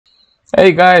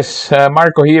Hey guys,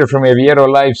 Marco here from Aviero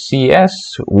Live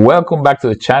CS. Welcome back to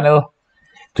the channel.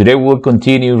 Today we'll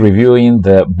continue reviewing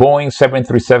the Boeing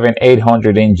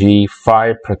 737-800NG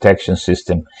fire protection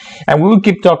system. And we will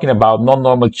keep talking about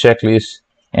non-normal checklists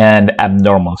and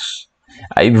abnormals.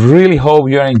 I really hope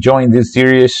you're enjoying this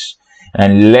series,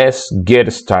 and let's get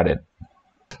started.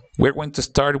 We're going to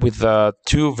start with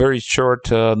two very short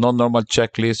non-normal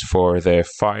checklists for the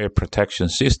fire protection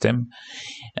system.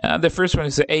 The first one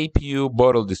is the APU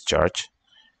bottle discharge,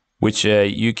 which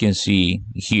you can see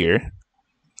here.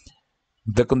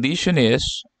 The condition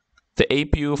is the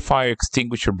APU fire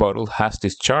extinguisher bottle has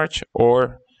discharge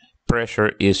or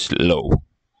pressure is low.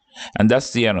 And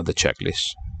that's the end of the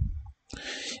checklist.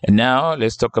 And now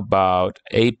let's talk about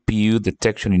APU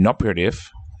detection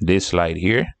inoperative, this slide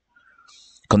here.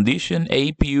 Condition: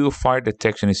 APU fire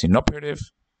detection is inoperative.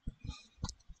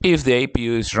 If the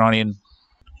APU is running,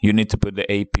 you need to put the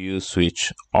APU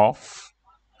switch off.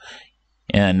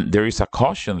 And there is a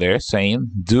caution there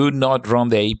saying, do not run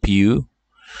the APU.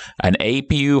 An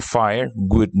APU fire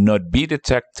would not be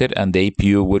detected and the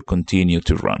APU would continue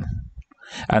to run.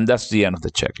 And that's the end of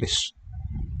the checklist.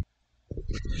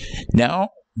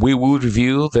 Now we will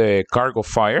review the cargo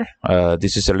fire.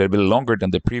 This is a little bit longer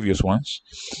than the previous ones.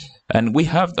 And we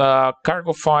have the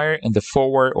cargo fire in the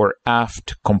forward or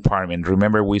aft compartment.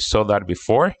 Remember, we saw that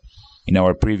before in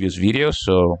our previous videos,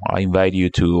 so I invite you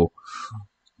to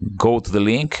go to the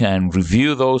link and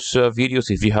review those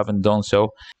videos if you haven't done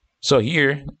so. So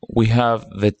here we have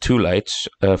the two lights,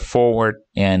 forward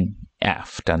and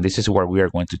aft, and this is what we are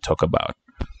going to talk about.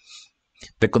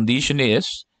 The condition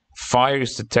is fire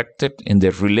is detected in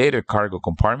the related cargo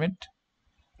compartment.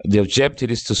 The objective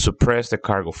is to suppress the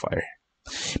cargo fire.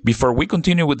 Before we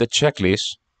continue with the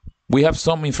checklist, we have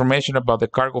some information about the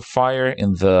cargo fire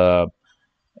in the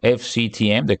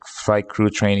FCTM, the Flight Crew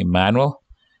Training Manual,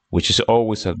 which is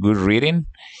always a good reading.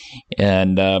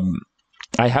 And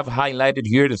I have highlighted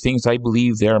here the things I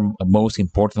believe they are most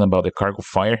important about the cargo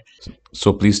fire.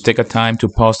 So please take a time to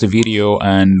pause the video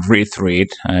and read through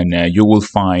it, and you will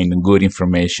find good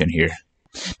information here.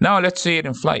 Now let's see it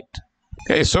in flight.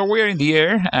 Okay, so we are in the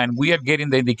air and we are getting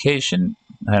the indication,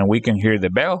 and we can hear the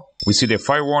bell. We see the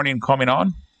fire warning coming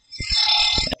on.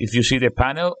 If you see the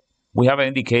panel, we have an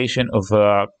indication of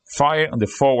fire on the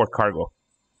forward cargo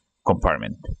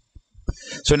compartment.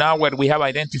 So now when we have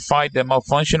identified the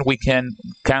malfunction, we can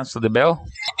cancel the bell.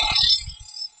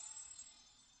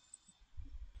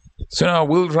 So now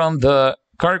we'll run the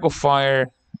cargo fire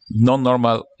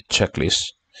non-normal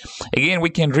checklist. Again, we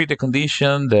can read the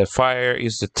condition. The fire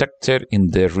is detected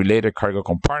in the related cargo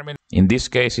compartment. In this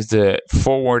case, it's the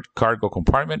forward cargo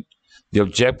compartment. The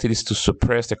objective is to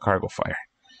suppress the cargo fire.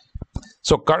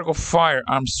 So cargo fire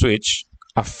arm switch,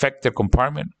 affected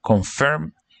compartment,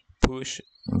 confirm, push,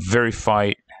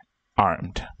 verify,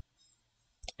 armed.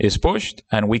 Is pushed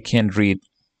and we can read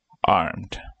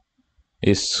armed.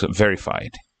 Is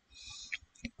verified.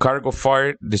 Cargo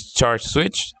fire discharge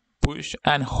switch, push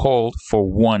and hold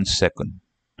for 1 second.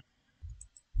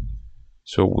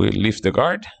 So we lift the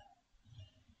guard,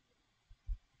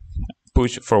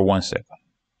 push for 1 second.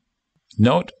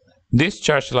 Note,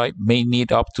 discharge light may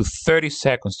need up to 30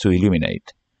 seconds to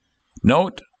illuminate.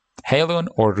 Note, halon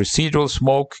or residual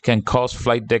smoke can cause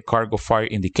flight deck cargo fire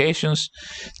indications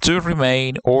to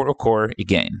remain or occur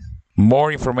again.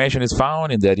 More information is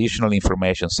found in the additional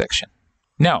information section.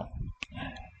 Now,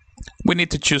 we need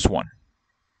to choose one.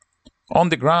 On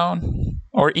the ground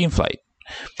or in flight.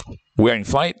 We are in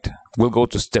flight. We'll go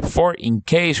to step 4. In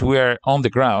case we are on the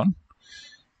ground,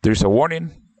 there's a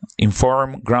warning.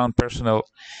 Inform ground personnel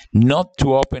not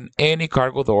to open any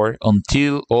cargo door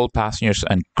until all passengers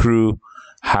and crew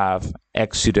have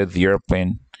exited the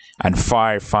airplane and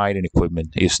firefighting equipment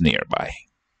is nearby.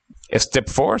 Step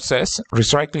 4 says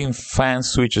recycling fan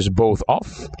switches both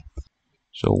off.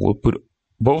 So we'll put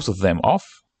both of them off.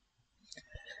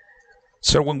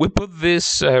 So when we put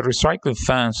this recycling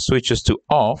fan switches to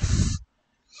off,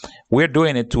 we're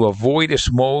doing it to avoid the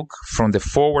smoke from the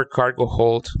forward cargo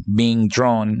hold being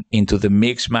drawn into the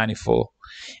mixed manifold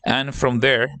and from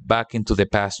there back into the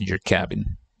passenger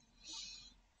cabin.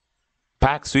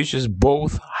 Pack switches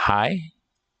both high.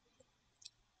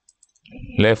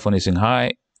 Left one is in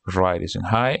high, right is in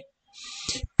high.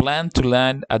 Plan to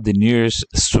land at the nearest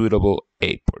suitable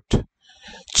airport.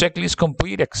 Checklist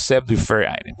complete except deferred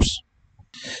items.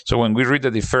 So when we read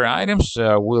the deferred items,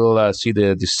 we'll see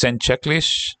the descent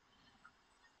checklist.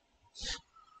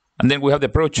 And then we have the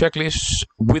pro checklist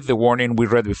with the warning we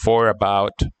read before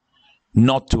about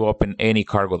not to open any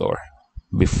cargo door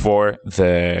before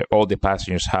all the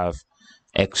passengers have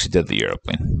exited the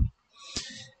airplane.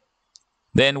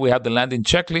 Then we have the landing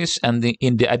checklist, and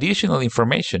in the additional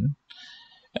information,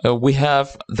 we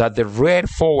have that the red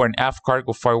forward and aft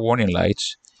cargo fire warning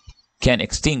lights can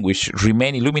extinguish,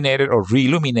 remain illuminated, or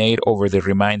re-illuminate over the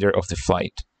remainder of the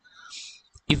flight.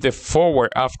 If the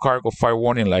forward aft cargo fire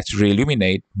warning lights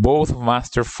re-illuminate, both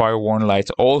master fire warning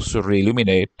lights also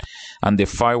re-illuminate, and the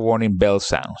fire warning bell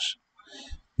sounds.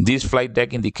 These flight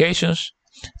deck indications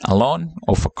alone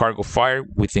of a cargo fire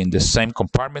within the same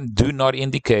compartment do not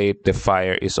indicate the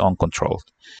fire is uncontrolled.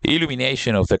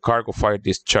 Illumination of the cargo fire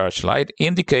discharge light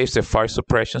indicates the fire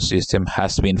suppression system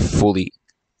has been fully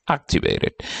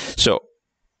activated. So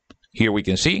here we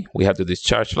can see we have the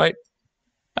discharge light,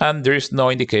 and there is no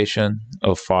indication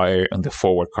of fire on the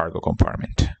forward cargo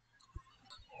compartment.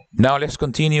 Now let's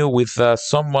continue with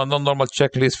some non-normal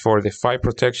checklists for the fire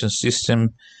protection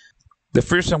system. The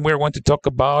first one we're going to talk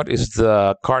about is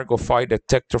the cargo fire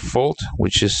detector fault,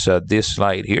 which is this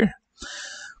slide here.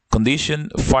 Condition: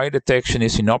 fire detection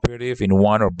is inoperative in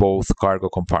one or both cargo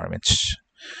compartments.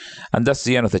 And that's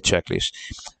the end of the checklist.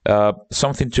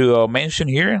 Something to mention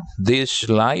here: this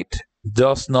light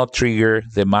does not trigger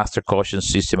the master caution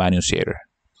system annunciator.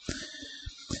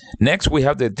 Next, we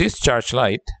have the discharge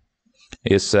light.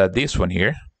 Is this one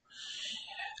here.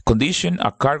 Condition: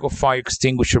 a cargo fire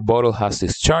extinguisher bottle has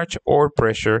discharged or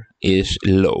pressure is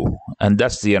low. And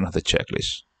that's the end of the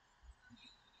checklist.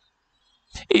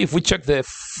 If we check the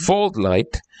fault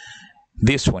light,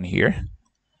 this one here,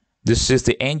 this is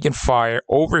the engine fire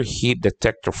overheat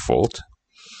detector fault.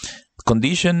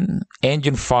 Condition: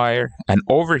 engine fire and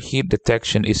overheat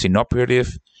detection is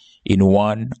inoperative in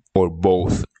one or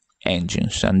both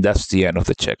engines. And that's the end of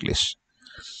the checklist.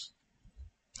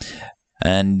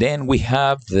 And then we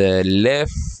have the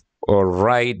left or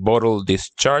right bottle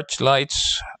discharge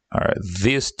lights, are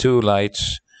these two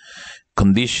lights.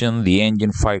 Condition: the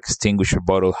engine fire extinguisher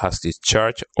bottle has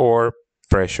discharged or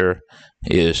pressure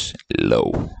is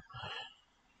low.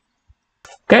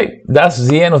 Okay, that's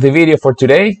the end of the video for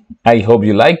today. I hope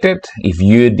you liked it. If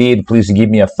you did, please give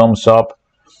me a thumbs up.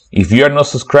 If you are not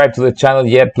subscribed to the channel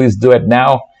yet, please do it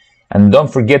now. And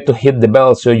don't forget to hit the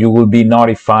bell so you will be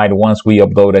notified once we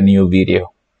upload a new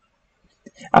video.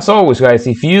 As always, guys,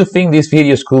 if you think these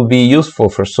videos could be useful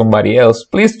for somebody else,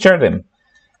 please share them.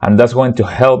 And that's going to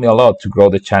help me a lot to grow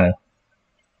the channel.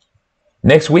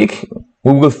 Next week,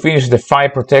 we will finish the fire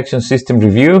protection system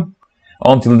review.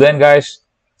 Until then, guys,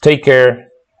 take care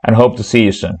and hope to see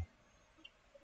you soon.